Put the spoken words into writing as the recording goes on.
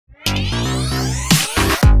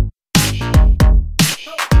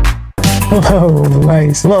Hello,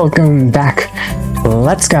 guys. Welcome back.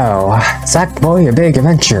 Let's go. Sackboy, A Big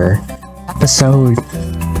Adventure. Episode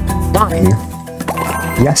 9.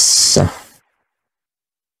 Yes.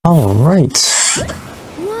 Alright.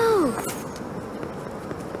 Whoa.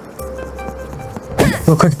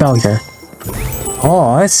 Real quick bell here.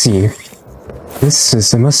 Oh, let's see.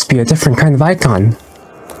 There must be a different kind of icon.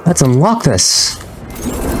 Let's unlock this.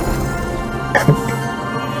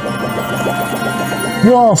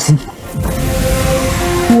 Whoa!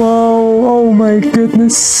 Whoa! Oh my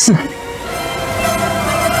goodness!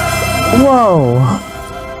 Whoa!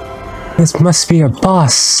 This must be a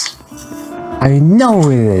boss. I know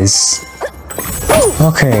it is.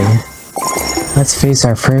 Okay. Let's face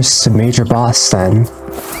our first major boss then.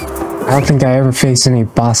 I don't think I ever faced any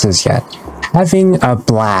bosses yet. Having a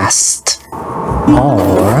blast.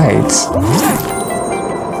 Alright.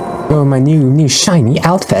 Oh, my new shiny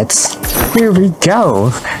outfits. Here we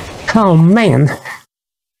go. Oh man.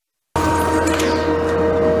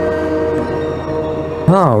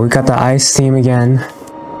 Oh, we got the ice theme again.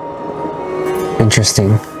 Interesting.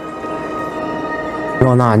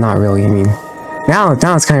 Well, not really. I mean, now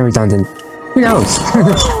it's kind of redundant. Who knows?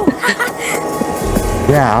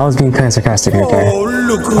 Yeah, I was being kind of sarcastic right there. Oh,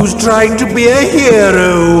 look who's trying to be a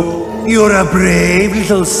hero! You're a brave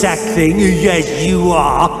little sack thing, yes you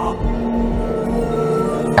are!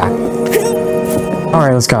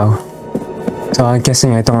 Alright, let's go. So I'm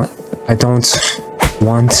guessing I don't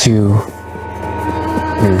want to...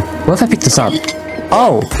 What if I pick this up?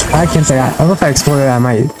 Oh! I can't say that. What if I exploded, I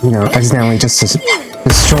might, accidentally just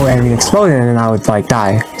destroy and explode it and then I would, like,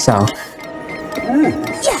 die. So...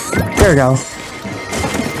 There we go.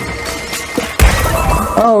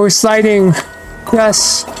 Oh, we're sliding!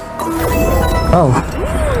 Yes! Oh.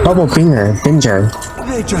 Bubble Binger. They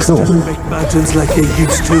just Cool. don't make mountains like they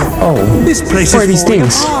used to. Oh. This place What are is these falling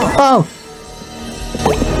things? apart. Oh!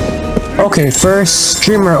 Okay, first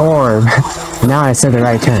streamer orb. Now I said the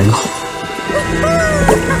right turn.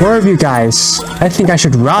 Where are you guys? I think I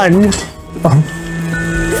should run! Oh.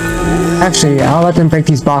 Actually, I'll let them break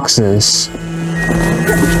these boxes.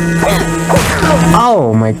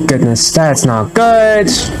 Oh my goodness, that's not good!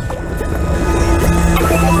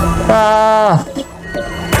 Ah!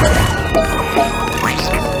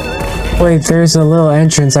 Wait, there's a little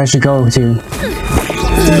entrance I should go to.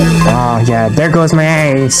 Oh yeah, there goes my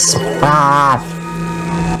ace! Ah!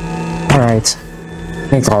 Alright.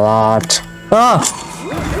 Thanks a lot. Ah!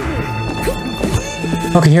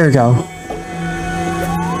 Okay, here we go.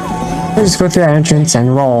 Let's just go through that entrance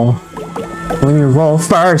and roll. Let me roll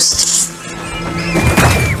first!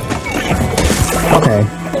 Okay.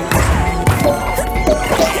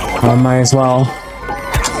 I might as well.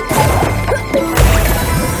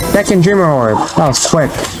 Second Dreamer Orb. That was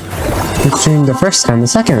quick. Between the first and the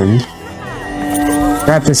second.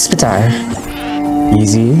 Grab this Spitfire.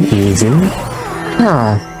 Easy, easy.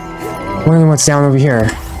 Ah. Wondering what's down over here.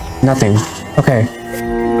 Nothing. Okay.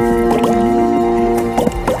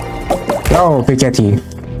 Oh, Spaghetti.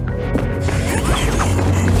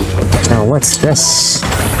 Now what's this?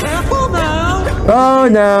 Careful now! Oh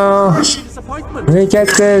no! Let me get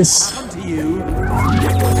this!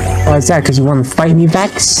 Oh, is that because you want to fight me,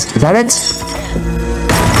 Vex? Is that it?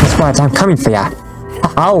 Guess what? I'm coming for ya!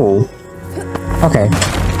 Ow! Okay.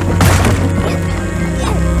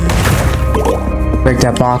 Break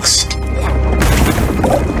that box.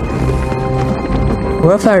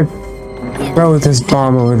 What if I throw this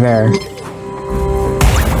bomb over there?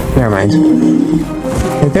 Never mind.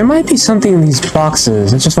 There might be something in these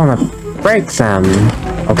boxes. I just want to break them.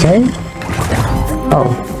 Okay?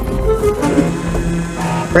 Oh.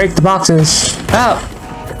 Break the boxes. Oh!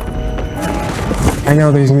 I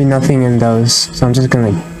know there's gonna be nothing in those, so I'm just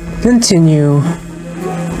gonna continue.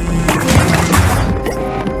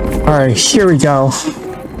 Alright, here we go.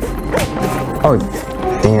 Oh,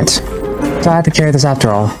 dang it. So I have to carry this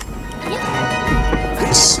after all.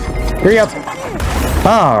 Just hurry up.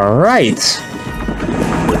 Alright.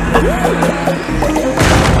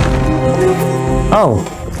 Oh,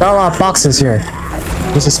 got a lot of boxes here.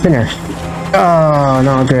 There's a spinner. Oh,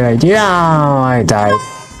 not a good idea. Oh, I died.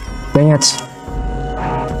 Dang it.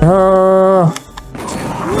 Oh.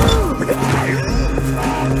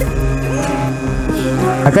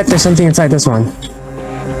 I bet there's something inside this one.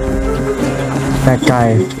 That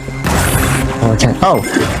guy. Oh, I can't. Oh!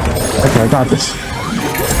 Okay, I got this.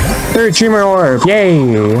 Third Dreamer Orb.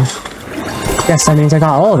 Yay! Guess that means I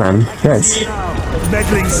got all of them. Good.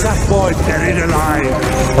 Meddling Sackboy buried alive.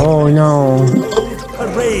 Oh no.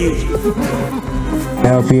 Hooray!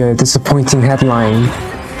 That would be a disappointing headline.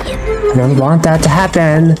 I don't want that to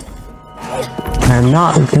happen. I'm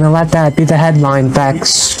not gonna let that be the headline,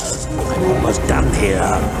 Vex. I'm almost done here.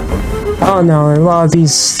 Oh no, a lot of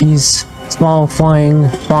these small flying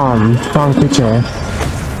bomb creature.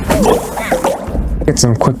 Get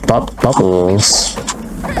some quick bubbles.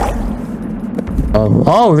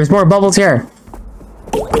 Oh, there's more bubbles here.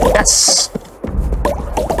 Yes.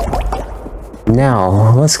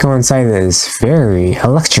 Now let's go inside this very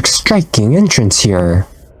electric striking entrance here.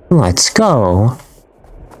 Let's go.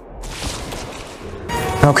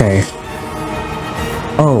 Okay.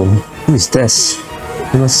 Oh, who's this?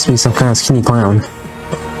 He must be some kind of skinny clown.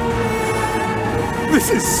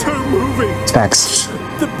 This is so moving. Vex.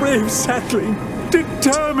 The brave Sackling,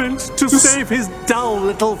 determined to save his dull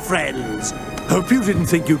little friends. Hope you didn't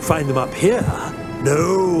think you'd find them up here.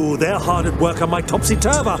 No, they're hard at work on my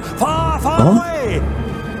topsy-turver, far away.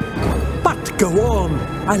 But go on,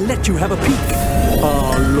 I'll let you have a peek.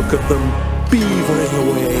 Oh, look at them, beavering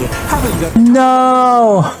away, having a...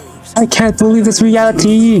 No! I can't believe this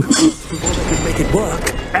reality! I could make it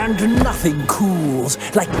work, and nothing cools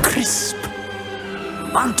like crisp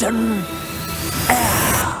mountain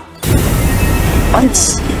air. What?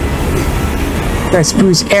 Guys,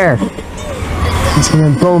 Bruce, air! He's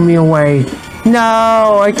gonna blow me away.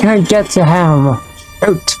 No! I can't get to him!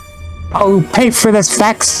 Out! I'll pay for this,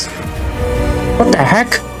 Vex! What the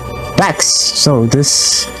heck? Vex! So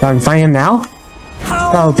this... I'm find him now?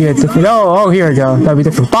 That'll be a different... Oh, here we go. That'll be a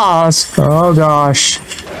different boss. Oh gosh.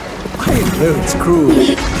 I know it's cruel,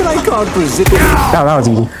 but I can't resist it. Oh, that was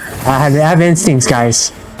easy. I have instincts,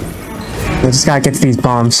 guys. We just gotta get to these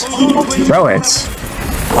bombs. Throw it.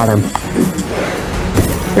 Got him.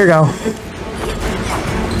 Here we go.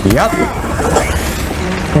 Yup.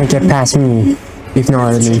 Can't get past me.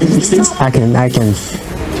 Ignore me. I can.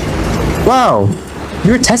 Whoa!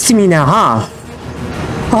 You're testing me now, huh?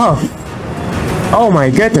 Oh. Oh my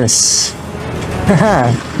goodness.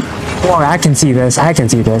 Haha. Well, I can see this.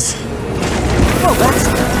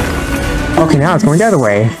 Okay, now it's going the other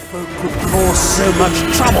way. Cause so much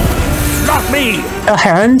trouble. Not me. A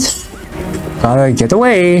hand. Gotta get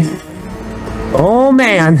away. Oh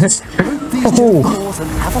man. Oh.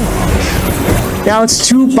 Now it's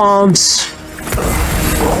 2 bombs.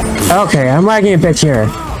 Okay, I'm lagging a bit here.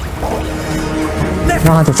 I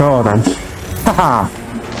don't have to throw them. Haha.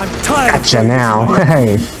 I'm tired. Gotcha now.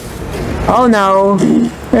 Hey. Oh no.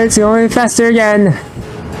 It's going faster again.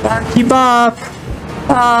 Keep up.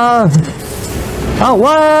 Oh,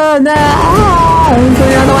 whoa, no! I'm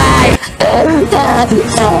going on the way!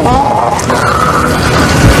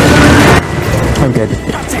 I'm good.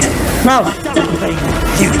 No!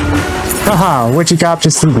 Haha, what you got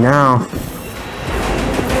just now?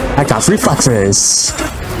 I got reflexes!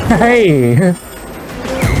 Hey!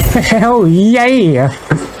 Hell yay!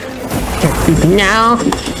 Can't beat me now!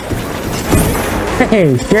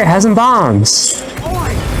 Hey, here has some bombs!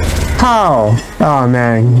 How? Oh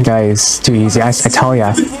man, guys, too easy. I tell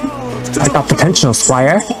ya. I got potential,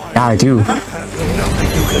 Squire. Yeah, I do.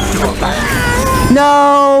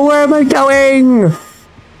 No! Where am I going?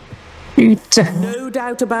 Eat. No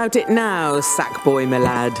doubt about it now, Sackboy, my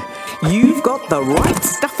lad. You've got the right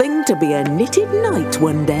stuffing to be a knitted knight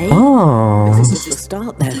one day. Oh. This is the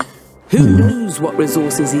start, then. Who knows what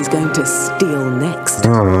resources he's going to steal next?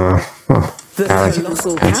 The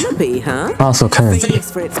colossal canopy, huh? Also canopy.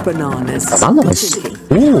 Famous for its bananas. Bananas?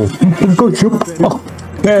 Ooh, good soup. Oh,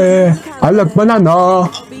 yeah, I like banana.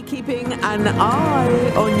 I'll be keeping an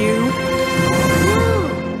eye on you.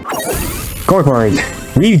 Scoreboard.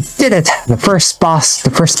 We did it! The first boss,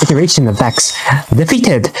 the first iteration of Vex,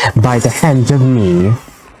 defeated by the hand of me.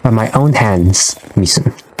 By my own hands,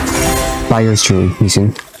 Misun. By yours truly,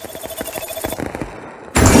 Misun.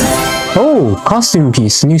 Oh, costume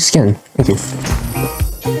piece, new skin. Thank you.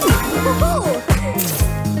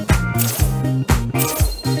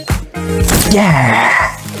 Yeah!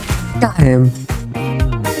 Got him.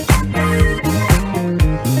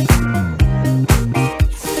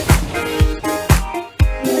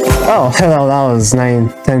 Oh, hello, that was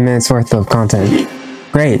 9-10 minutes worth of content.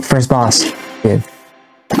 Great, first boss. Good.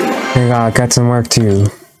 I got some work too.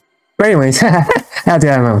 But anyways, I'll do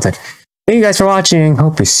that in a moment. Thank you guys for watching.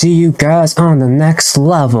 Hope to see you guys on the next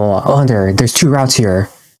level. Oh, there's 2 routes here.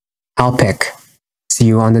 I'll pick. See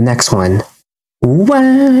you on the next one.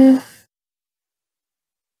 Wow.